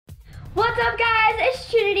What's up, guys?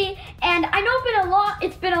 It's Trinity, and I know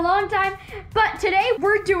it's been a long time, but today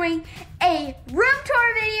we're doing a room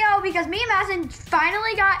tour video because me and Madison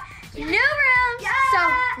finally got new rooms. Yeah.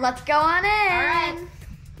 So let's go on in. All right.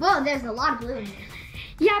 Well, there's a lot of blue in here.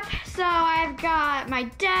 Yep. So I've got my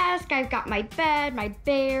desk, I've got my bed, my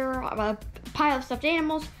bear, a pile of stuffed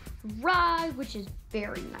animals, rug, which is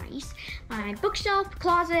very nice, my bookshelf,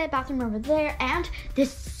 closet, bathroom over there, and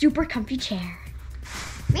this super comfy chair.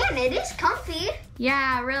 Man, it is comfy.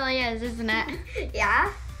 Yeah, it really is, isn't it? Yeah.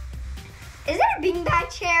 Is it a beanbag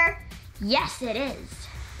chair? Yes, it is.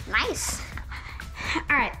 Nice.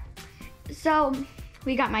 All right, so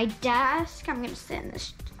we got my desk. I'm gonna sit in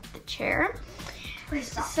the chair.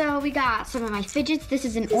 So we got some of my fidgets. This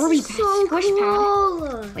is an Orby squish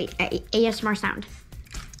pad. Wait, ASMR sound.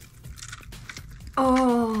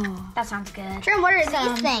 Oh, that sounds good. Trim, what are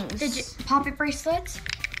these things? Fidget poppet bracelets.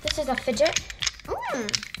 This is a fidget.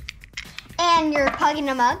 And you're plugging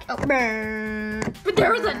a mug. Oh. But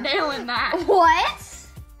there was a nail in that. What?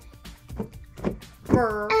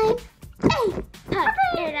 Put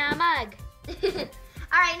in a mug.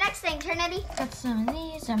 All right, next thing, Trinity. Got some of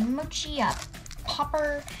these, a mochi, a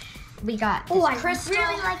popper. We got this crystal. I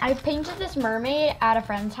really like. I painted this mermaid at a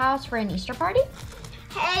friend's house for an Easter party.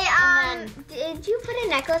 Hey, did you put a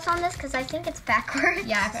necklace on this? Because I think it's backwards.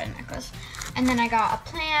 Yeah, I put a necklace. And then I got a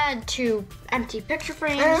plant, 2 empty picture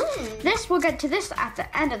frames. We'll get to this at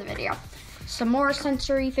the end of the video. Some more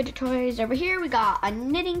sensory fidget toys. Over here, we got a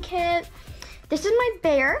knitting kit. This is my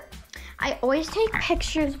bear. I always take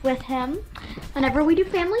pictures with him whenever we do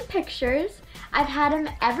family pictures. I've had him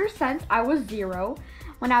ever since I was 0.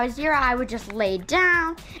 When I was 0, I would just lay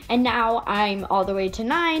down, and now I'm all the way to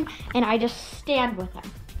 9, and I just stand with him.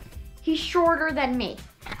 He's shorter than me.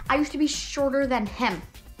 I used to be shorter than him.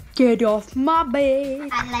 Get off my bed.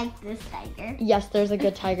 I like this tiger. Yes, there's a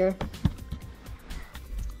good tiger.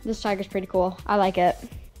 This tiger's pretty cool. I like it.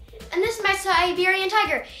 And this is my Siberian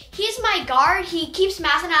tiger. He's my guard. He keeps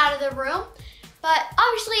Madison out of the room, but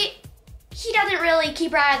obviously he doesn't really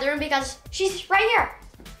keep her out of the room because she's right here.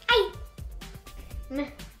 Hi.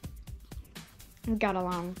 Got a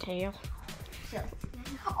long tail.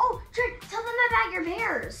 Oh, Trin, tell them about your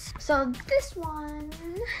bears. So this one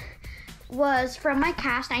was from my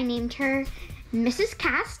cast. I named her Mrs.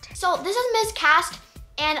 Cast. So this is Miss Cast,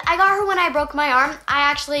 and I got her when I broke my arm. I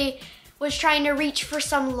actually was trying to reach for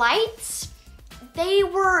some lights. They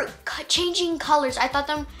were changing colors. I thought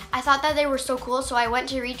that they were so cool, so I went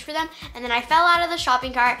to reach for them, and then I fell out of the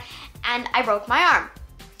shopping cart, and I broke my arm.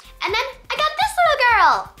 And then I got this little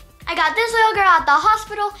girl. I got this little girl at the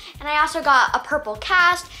hospital, and I also got a purple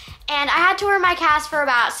cast, and I had to wear my cast for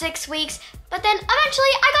about 6 weeks, but then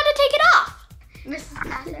eventually I got to take it off. Mrs.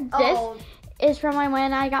 Madison. This is from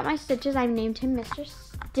when I got my stitches. I named him Mr.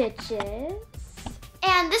 Stitches.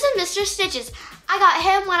 And this is Mr. Stitches. I got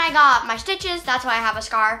him when I got my stitches. That's why I have a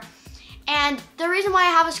scar. And the reason why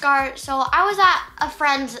I have a scar, so I was at a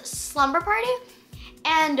friend's slumber party,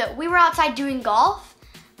 and we were outside doing golf.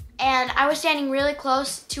 And I was standing really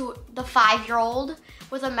close to the 5-year-old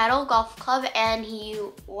with a metal golf club, and he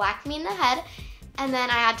whacked me in the head. And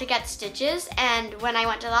then I had to get stitches. And when I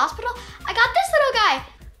went to the hospital, I got this little guy.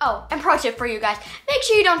 Oh, and pro tip for you guys: make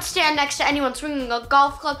sure you don't stand next to anyone swinging a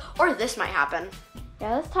golf club, or this might happen.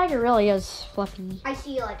 Yeah, this tiger really is fluffy. I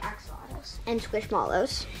see you like axolotls and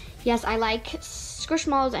squishmallows. Yes, I like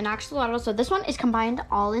squishmallows and axolotls. So this one is combined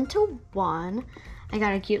all into one. I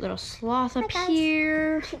got a cute little sloth up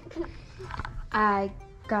here. I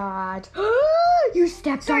got... You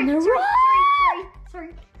stepped on the rug!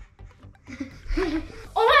 Sorry. Oh my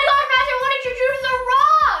gosh, Madison, what did you do to the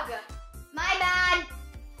rug? My bad.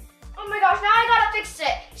 Oh my gosh, now I gotta fix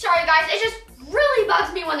it. Sorry guys, it just really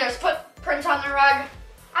bugs me when there's footprints on the rug.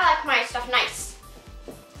 I like my stuff nice.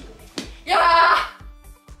 Yeah!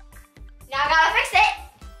 Now I gotta fix it.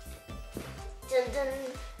 Dun, dun.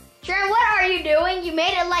 Sharon, what are you doing? You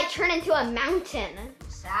made it like turn into a mountain.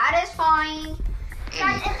 Satisfying.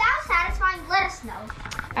 Guys, if that was satisfying, let us know.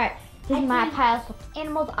 All right, this is my pile of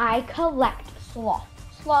animals. I collect sloth.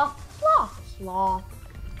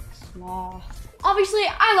 Obviously,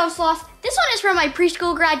 I love sloths. This one is from my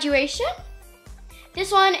preschool graduation.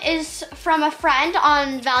 This one is from a friend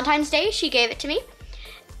on Valentine's Day. She gave it to me.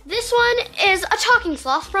 This one is a talking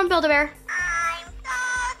sloth from Build-A-Bear. I'm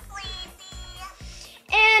so sleepy.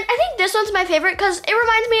 And I think this one's my favorite because it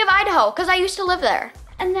reminds me of Idaho because I used to live there.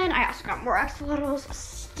 And then I also got more axolotls.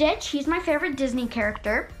 Stitch, he's my favorite Disney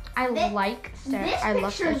character. I like Stitch. I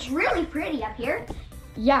love This picture Stitch. is really pretty up here.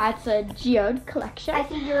 Yeah, it's a geode collection. I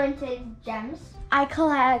think you're into gems. I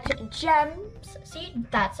collect gems. See,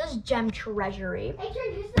 that says gem treasury. Hey,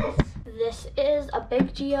 Trin, who's this? This is a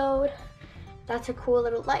big geode. That's a cool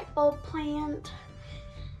little light bulb plant.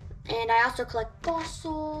 And I also collect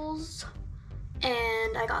fossils.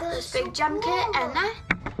 And I got this big gem kit, and that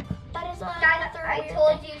is a I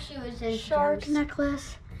told you she was in shark gems.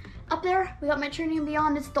 necklace. Up there, we got my Trinity and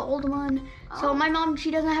Beyond. It's the old one. So my mom, she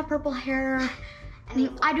doesn't have purple hair. And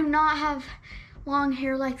I do not have long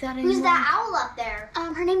hair like that anymore. Who's that owl up there?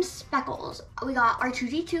 Her name's Speckles. We got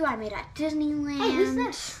R2D2 I made at Disneyland. Hey, who's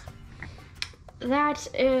this? That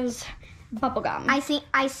is Bubblegum.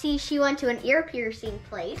 I see she went to an ear piercing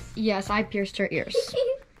place. Yes, I pierced her ears.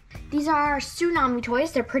 These are tsunami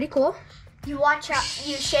toys. They're pretty cool. You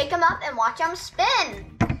shake them up and watch them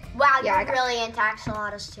spin. Wow, Yeah, you're really into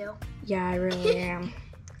axolotls too. Yeah, I really am.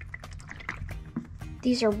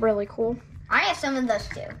 These are really cool. I have some of those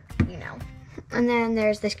too, you know. And then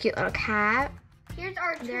there's this cute little cat. Here's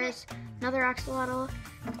our There's another axolotl.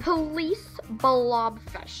 Police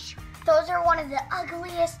blobfish. Those are one of the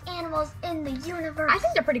ugliest animals in the universe. I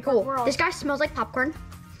think they're pretty cool. World. This guy smells like popcorn.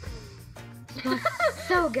 Smells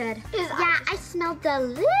so good. Yeah, I smell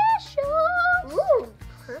delicious. Ooh,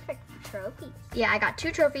 perfect trophies. Yeah, I got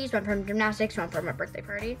 2 trophies, one from gymnastics, one from a birthday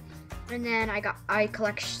party. And then I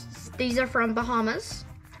collect, these are from Bahamas.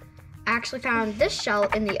 I actually found this shell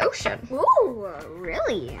in the ocean. Ooh,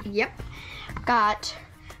 really? Yep. Got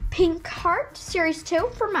Pink Heart Series 2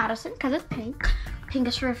 for Madison, because it's pink. Pink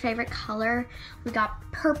is her favorite color. We got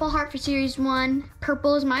Purple Heart for Series 1.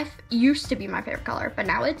 Purple is used to be my favorite color, but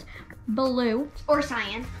now it's blue. Or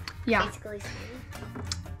cyan. Yeah. Basically cyan.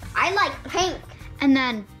 I like pink. And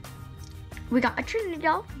then we got a Trinity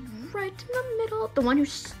doll right in the middle, the one who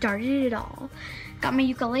started it all. Got my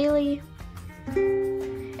ukulele.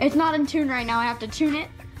 It's not in tune right now. I have to tune it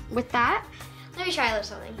with that. Let me try a little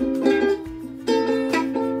something.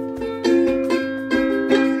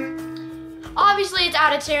 Obviously it's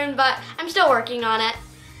out of tune, but I'm still working on it.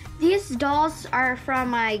 These dolls are from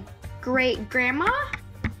my great grandma,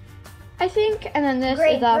 I think. And then this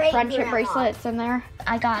is a friendship bracelet. It's in there.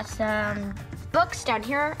 I got some books down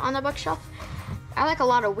here on the bookshelf. I like a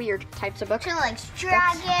lot of weird types of books. Trin likes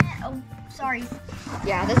dragon. Oh, sorry.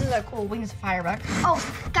 Yeah, this is a cool Wings of Fire book. Oh,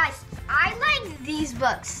 guys, I like these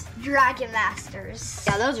books. Dragon Masters.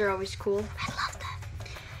 Yeah, those are always cool. I love them.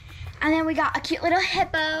 And then we got a cute little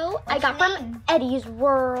hippo. What's I got her from Eddie's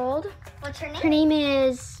World. What's her name? Her name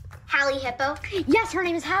is... Hallie Hippo. Yes, her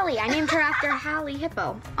name is Hallie. I named her after Hallie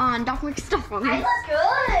Hippo on Doc McStuff. I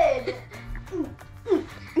look good.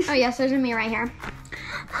 Oh yes, there's a me right here.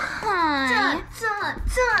 Hi.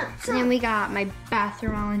 And then we got my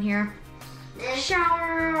bathroom all in here.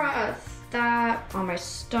 Shower, that, all my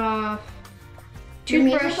stuff.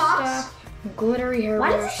 Toothbrush stuff. Glittery hair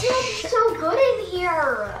Why brush. does it smell so good in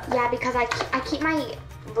here? Yeah, because I keep my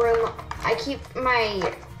room, I keep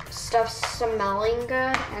my stuff smelling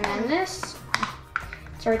good. And then this,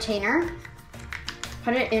 it's a retainer.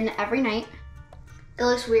 Put it in every night. It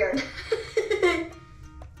looks weird. It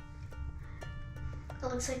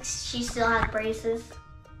looks like she still has braces.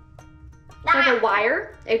 It's like a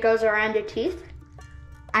wire. It goes around your teeth.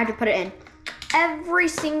 I have to put it in every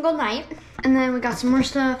single night. And then we got some more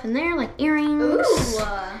stuff in there, like earrings. Ooh.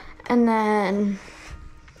 And then,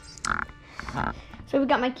 so we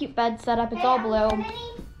got my cute bed set up. It's all blue.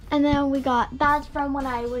 And then we got, that's from when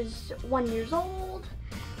I was 1 year old.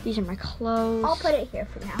 These are my clothes. I'll put it here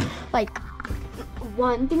for now. Like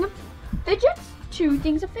 1 thing of fidgets, 2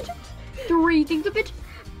 things of fidgets, 3 things of fidgets,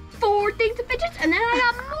 4 things of fidgets, and then I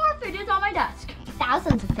got more fidgets on my desk.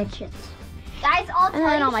 Thousands of fidgets. Guys, I'll tell And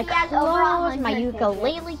then you all my she has over 100 clothes, my fidgets.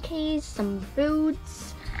 ukulele case, some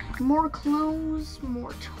boots, more clothes,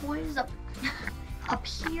 more toys up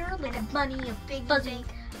here, like a bunny, a big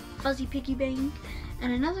fuzzy piggy bank,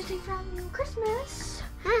 and another thing from Christmas.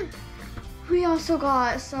 We also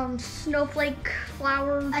got some snowflake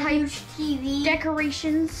flower A type huge TV.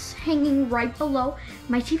 decorations hanging right below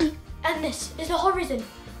my TV. And this is the whole reason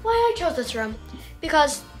why I chose this room.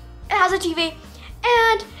 Because it has a TV,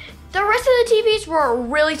 and the rest of the TVs were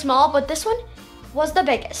really small, but this one was the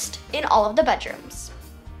biggest in all of the bedrooms.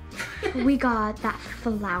 We got that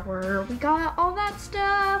flower. We got all that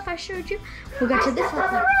stuff I showed you. We'll get to this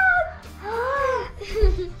one.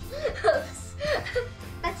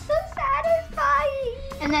 That's so satisfying.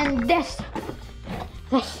 And then this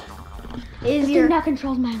is Is the your thing that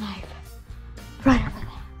controls my life. Right over there.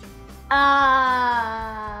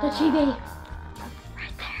 The TV.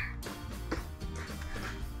 Right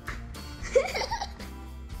there.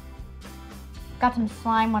 Got some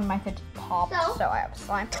slime when my fidget popped, So? so I have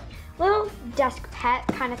slime. Little desk pet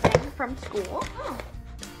kind of thing from school.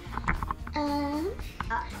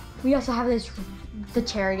 We also have the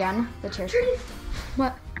chair again. The chair.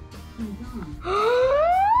 What?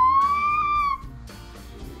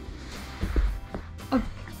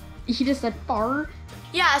 He just said far.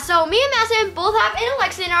 Yeah, so me and Madison both have an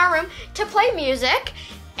Alexa in our room to play music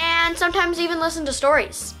and sometimes even listen to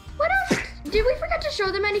stories. What else? Did we forget to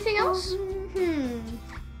show them anything else?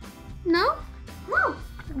 No? No.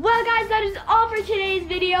 Well, guys, that is all for today's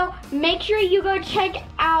video. Make sure you go check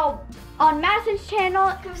out on Madison's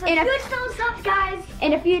channel. Give us a good thumbs up, guys.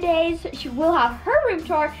 In a few days, she will have her room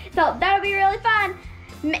tour, so that'll be really fun.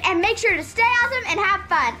 And make sure to stay awesome and have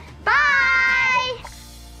fun. Bye!